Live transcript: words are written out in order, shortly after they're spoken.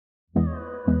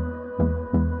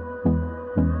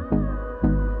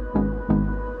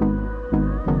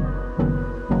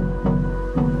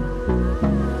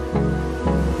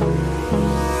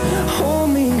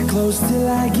close till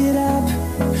I get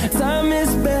up. Time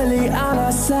is barely on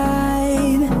our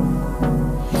side.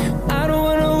 I don't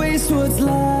wanna waste what's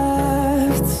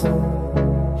left.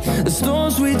 The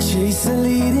storms we chase are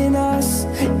leading us,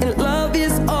 and love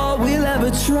is all we'll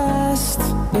ever trust.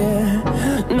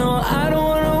 Yeah, no, I don't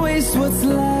wanna waste what's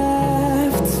left.